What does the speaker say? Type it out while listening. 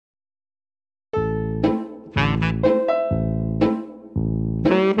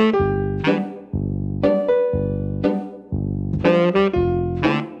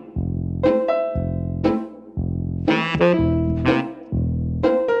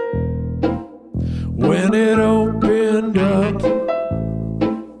when it opened up,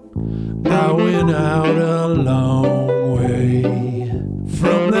 I went out a long way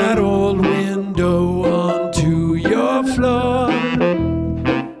from that old window onto your floor.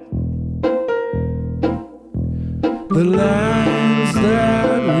 The lines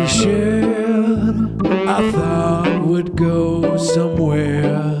that we shared, I thought would go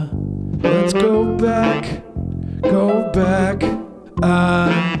somewhere. Let's go back, go back.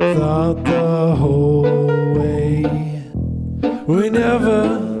 I thought the whole way we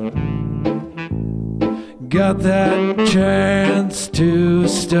never got that chance to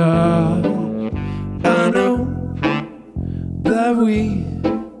start. I know that we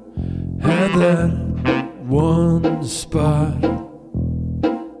had that one spot.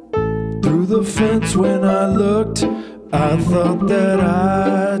 Through the fence when I looked, I thought that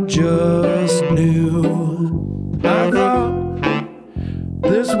I just knew. I thought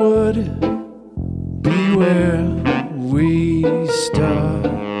this would be where we start.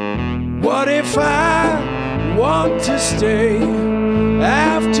 What if I want to stay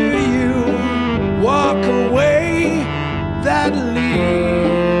after you walk away? That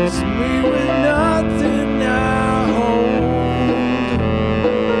leaves me with nothing I hold.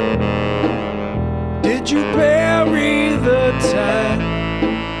 Did you bury the time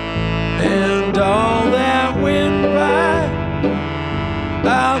and all that went by?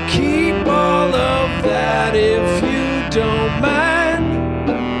 I'll keep all of that if you don't mind.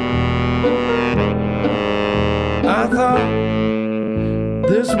 I thought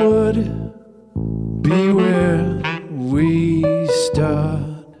this would be where we start.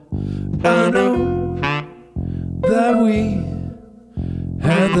 I know that we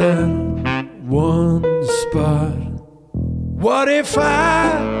had that one spot. What if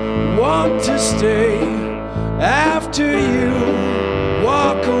I want to stay after you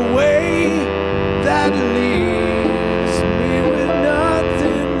walk away? That leaves me with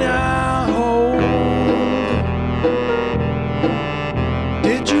nothing I hold.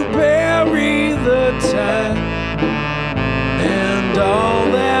 Did you bury the time and all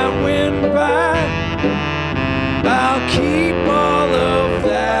that went by? I'll keep all of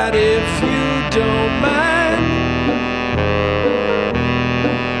that if you don't mind.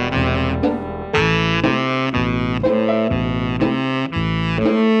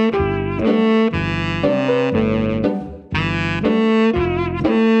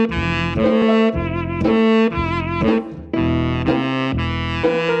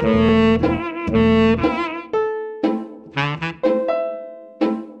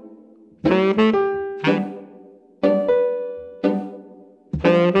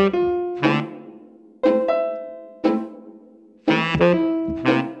 Thank you.